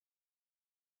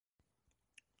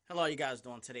Hello, you guys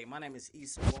doing today? My name is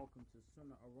Issa. Welcome to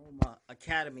Sunnah Aroma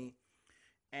Academy.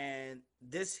 And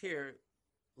this here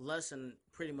lesson,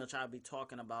 pretty much I'll be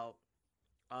talking about.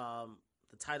 The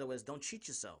title is "Don't Cheat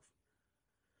Yourself."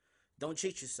 Don't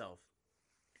cheat yourself.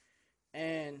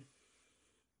 And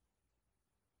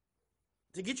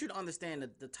to get you to understand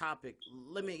the topic,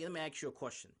 let me ask you a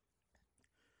question.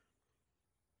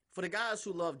 For the guys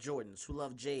who love Jordans, who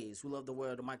love J's, who love to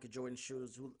wear the Michael Jordan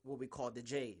shoes, what we call the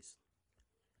J's.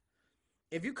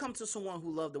 If you come to someone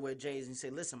who love to wear J's and you say,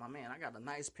 "Listen, my man, I got a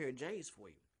nice pair of J's for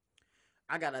you.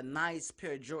 I got a nice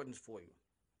pair of Jordans for you."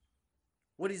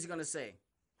 What is he gonna say?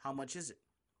 How much is it?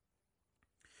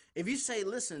 If you say,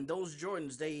 "Listen, those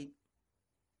Jordans, they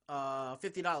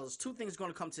 $50," two things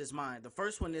gonna come to his mind. The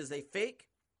first one is they fake,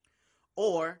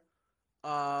 or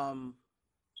um,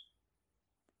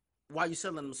 why are you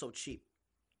selling them so cheap?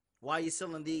 Why are you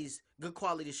selling these good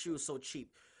quality shoes so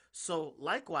cheap? So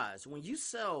likewise, when you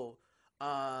sell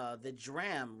the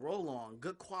Dram roll-on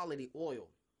good quality oil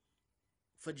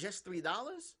for just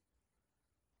 $3,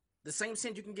 the same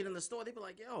scent you can get in the store, they be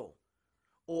like, "Yo,"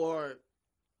 or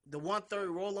the 1/3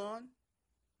 roll-on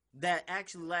that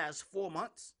actually lasts 4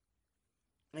 months,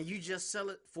 and you just sell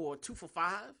it for 2 for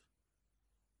 $5,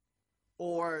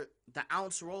 or the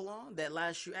ounce roll-on that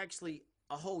lasts you actually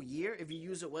a whole year if you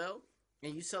use it well,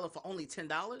 and you sell it for only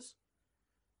 $10.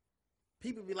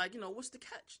 People be like, what's the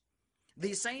catch?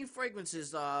 These same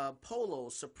fragrances, Polo,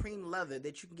 Supreme Leather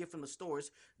that you can get from the stores,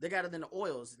 they got it in the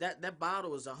oils. That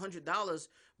bottle is $100,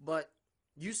 but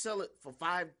you sell it for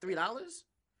 $3.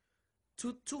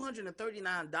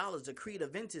 $239 to create a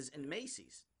vintage in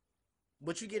Macy's,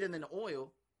 but you get it in the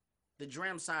oil, the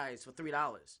Dram size for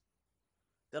 $3.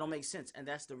 That don't make sense, and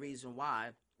that's the reason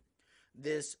why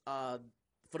this for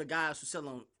the guys who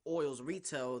selling oils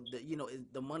retail,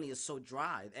 the money is so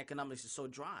dry, the economics is so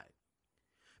dry.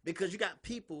 Because you got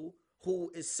people who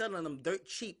is selling them dirt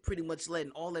cheap, pretty much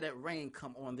letting all of that rain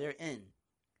come on their end.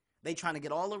 They trying to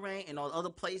get all the rain, and all other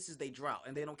places they drought,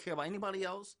 and they don't care about anybody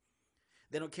else.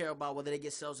 They don't care about whether they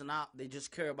get sales or not. They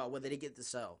just care about whether they get to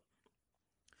sell.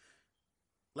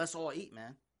 Let's all eat,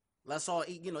 man. Let's all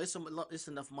eat. It's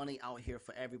enough money out here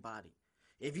for everybody.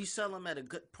 If you sell them at a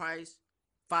good price,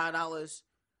 $5,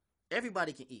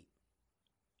 everybody can eat.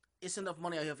 It's enough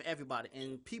money out here for everybody,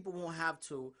 and people won't have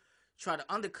to try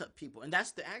to undercut people. And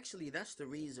that's the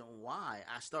reason why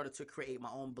I started to create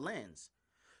my own blends.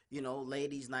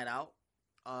 Ladies night out.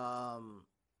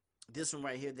 This one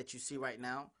right here that you see right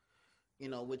now,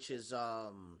 which is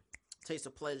Taste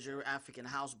of Pleasure, African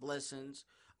House Blessings,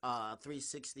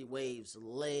 360 Waves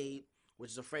Laid,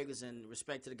 which is a fragrance in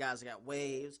respect to the guys that got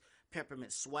waves.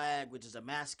 Peppermint Swag, which is a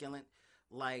masculine,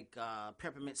 like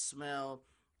peppermint smell.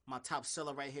 My top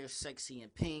seller right here, Sexy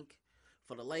and Pink,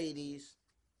 for the ladies.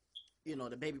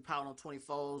 The baby powder on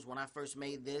 24s. When I first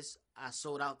made this, I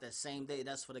sold out that same day.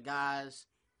 That's for the guys.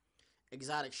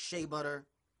 Exotic Shea Butter.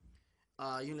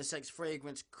 Unisex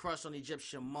fragrance. Crush on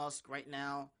Egyptian Musk right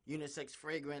now. Unisex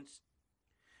fragrance.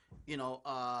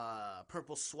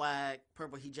 Purple Swag.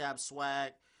 Purple Hijab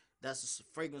Swag. That's a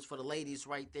fragrance for the ladies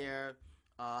right there.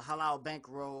 Halal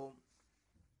Bankroll.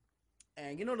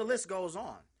 And the list goes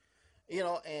on.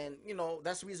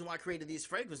 That's the reason why I created these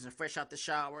fragrances. And fresh out the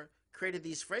shower, created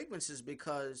these fragrances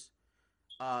because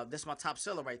that's my top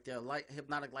seller right there. Light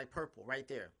Hypnotic Light Purple right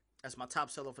there. That's my top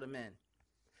seller for the men.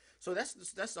 So that's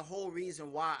the whole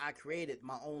reason why I created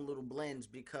my own little blends,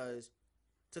 because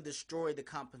to destroy the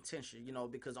competition.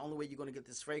 Because the only way you're going to get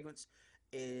this fragrance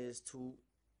is to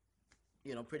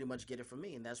pretty much get it from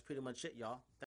me, and that's pretty much it, y'all.